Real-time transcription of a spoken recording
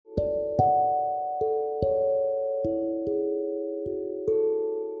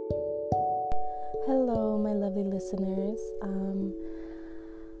lovely listeners.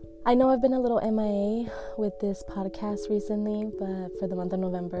 I know I've been a little MIA with this podcast recently, but for the month of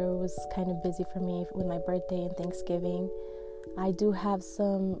November, it was kind of busy for me with my birthday and Thanksgiving. I do have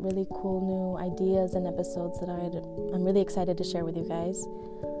some really cool new ideas and episodes that I'm really excited to share with you guys.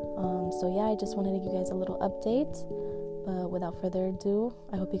 I just wanted to give you guys a little update. But without further ado,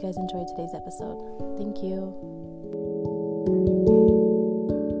 I hope you guys enjoyed today's episode. Thank you.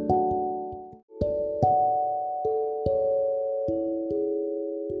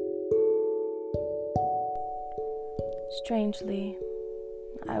 Strangely,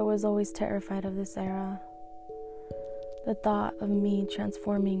 I was always terrified of this era. The thought of me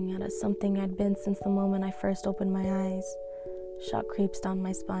transforming out of something I'd been since the moment I first opened my eyes shot creeps down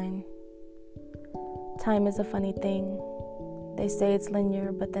my spine. Time is a funny thing. They say it's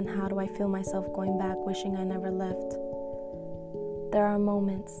linear, but then how do I feel myself going back wishing I never left? There are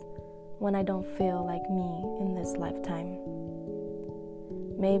moments when I don't feel like me in this lifetime.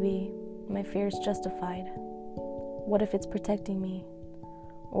 Maybe my fear is justified. What if it's protecting me?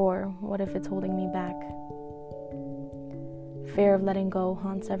 Or what if it's holding me back? Fear of letting go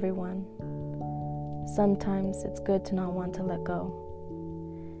haunts everyone. Sometimes it's good to not want to let go.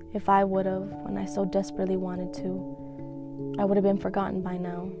 If I would have, when I so desperately wanted to, I would have been forgotten by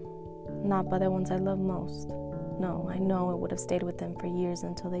now. Not by the ones I love most. No, I know it would have stayed with them for years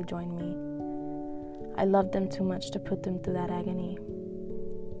until they joined me. I loved them too much to put them through that agony.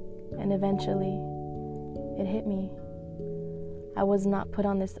 And eventually, it hit me. I was not put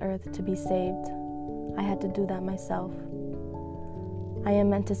on this earth to be saved. I had to do that myself. I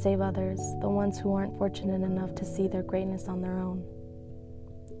am meant to save others, the ones who aren't fortunate enough to see their greatness on their own.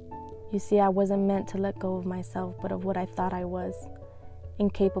 You see, I wasn't meant to let go of myself, but of what I thought I was.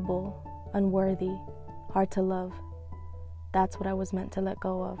 Incapable, unworthy, hard to love. That's what I was meant to let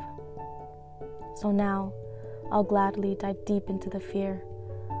go of. So now, I'll gladly dive deep into the fear.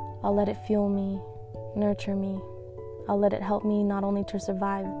 I'll let it fuel me, nurture me. I'll let it help me not only to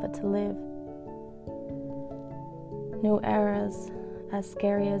survive, but to live. New eras, as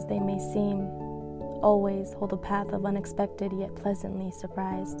scary as they may seem, always hold a path of unexpected yet pleasantly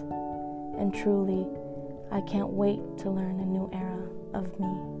surprised. And truly, I can't wait to learn a new era of me.